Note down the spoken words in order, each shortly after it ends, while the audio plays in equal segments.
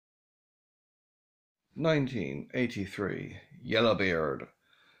1983, Yellowbeard.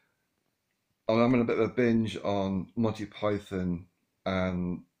 I'm having a bit of a binge on Monty Python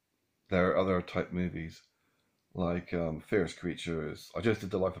and their other type movies, like Fierce Creatures. I just did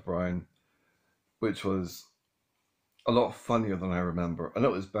The Life of Brian, which was a lot funnier than I remember. I know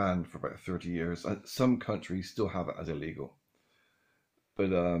it was banned for about 30 years, and some countries still have it as illegal. But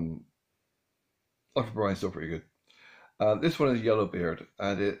Life of Brian's still pretty good. This one is Yellowbeard,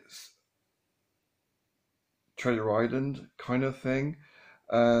 and it's Treasure Island kind of thing,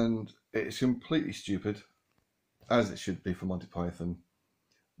 and it's completely stupid, as it should be for Monty Python.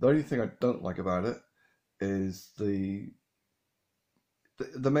 The only thing I don't like about it is the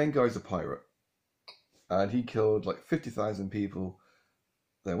main guy's a pirate, and he killed like 50,000 people,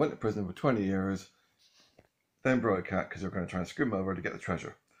 then went to prison for 20 years, then brought a cat because they were going to try and screw him over to get the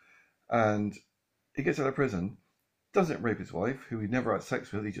treasure. And he gets out of prison, doesn't rape his wife, who he never had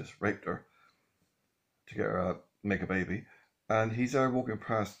sex with, he just raped her to get her make a baby. And he's there walking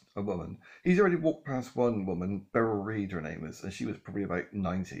past a woman. He's already walked past one woman, Beryl Reid her name is, and she was probably about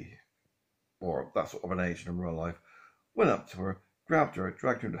 90, or that sort of an age in real life. Went up to her, grabbed her,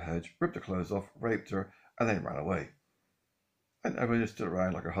 dragged her into the hedge, ripped her clothes off, raped her, and then ran away. And everyone just stood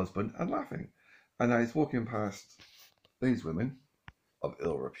around like her husband and laughing. And now he's walking past these women of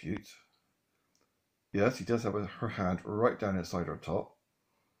ill repute. Yes, he does have her hand right down inside her top.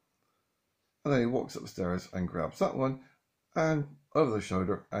 And then he walks up the stairs and grabs that one and over the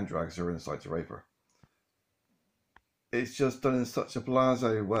shoulder and drags her inside to rape her. It's just done in such a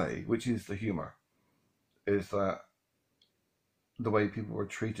blasé way, which is the humour, is that the way people were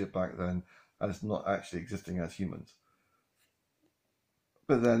treated back then as not actually existing as humans.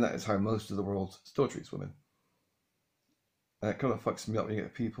 But then that is how most of the world still treats women. And it kind of fucks me up when you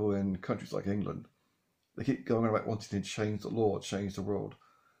get people in countries like England. They keep going about wanting to change the law, change the world.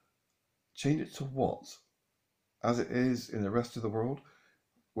 Change it to what? As it is in the rest of the world,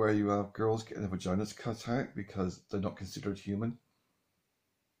 where you have girls getting their vaginas cut out because they're not considered human,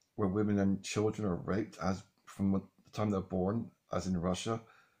 where women and children are raped as from the time they're born, as in Russia,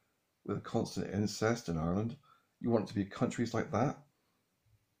 with constant incest in Ireland. You want it to be countries like that?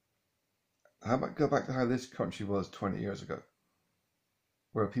 How about go back to how this country was 20 years ago,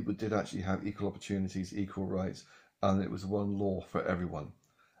 where people did actually have equal opportunities, equal rights, and it was one law for everyone,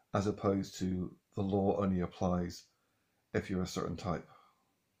 as opposed to the law only applies if you're a certain type.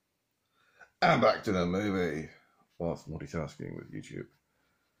 And back to the movie, whilst multitasking with YouTube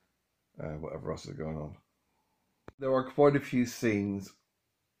and whatever else is going on. There are quite a few scenes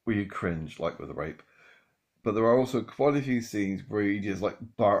where you cringe, like with the rape, but there are also quite a few scenes where you just like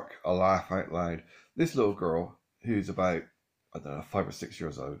bark a laugh out loud. This little girl, who's about, I don't know, 5 or 6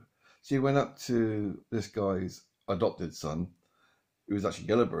 years old, she went up to this guy's adopted son, who was actually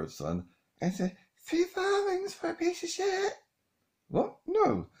Yellowbird's son, and said, "3 farthings for a piece of shit." What?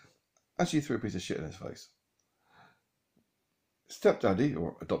 No. And she threw a piece of shit in his face. Stepdaddy,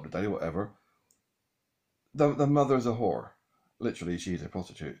 or adopted daddy, whatever, the mother's a whore. Literally, she's a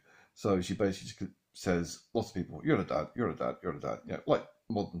prostitute. So she basically says, lots of people, "You're the dad, you're the dad, you're the dad." Yeah, like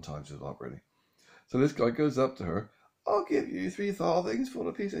modern times as well, really. So this guy goes up to her, "I'll give you 3 farthings for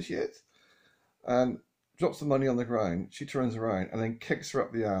a piece of shit," and drops the money on the ground. She turns around and then kicks her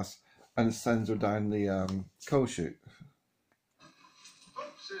up the ass and sends her down the coal chute.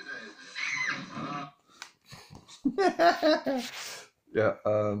 Yeah,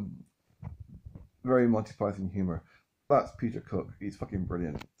 very Monty Python humour. That's Peter Cook. He's fucking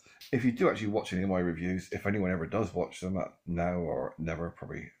brilliant. If you do actually watch any of my reviews, if anyone ever does watch them, now or never,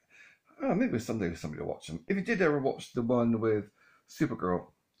 probably, maybe someday somebody will watch them. If you did ever watch the one with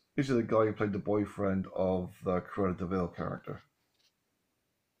Supergirl, this is the guy who played the boyfriend of the Cruella de Vil character.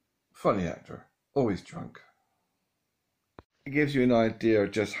 Funny actor, always drunk. It gives you an idea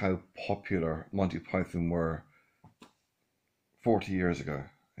of just how popular Monty Python were 40 years ago.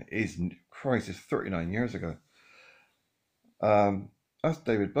 It is, Christ, it's 39 years ago. That's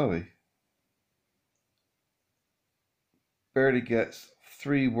David Bowie. Barely gets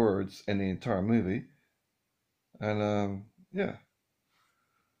 3 words in the entire movie. And, yeah.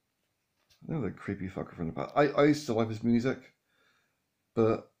 Another creepy fucker from the past. I used to love his music,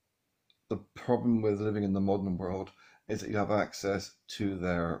 but the problem with living in the modern world is that you have access to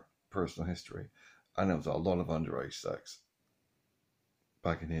their personal history. And there was a lot of underage sex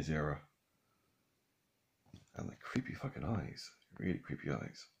back in his era. And the creepy fucking eyes. Really creepy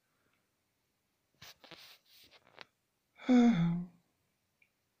eyes. Oh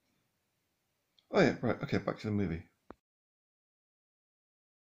yeah, right, okay, back to the movie.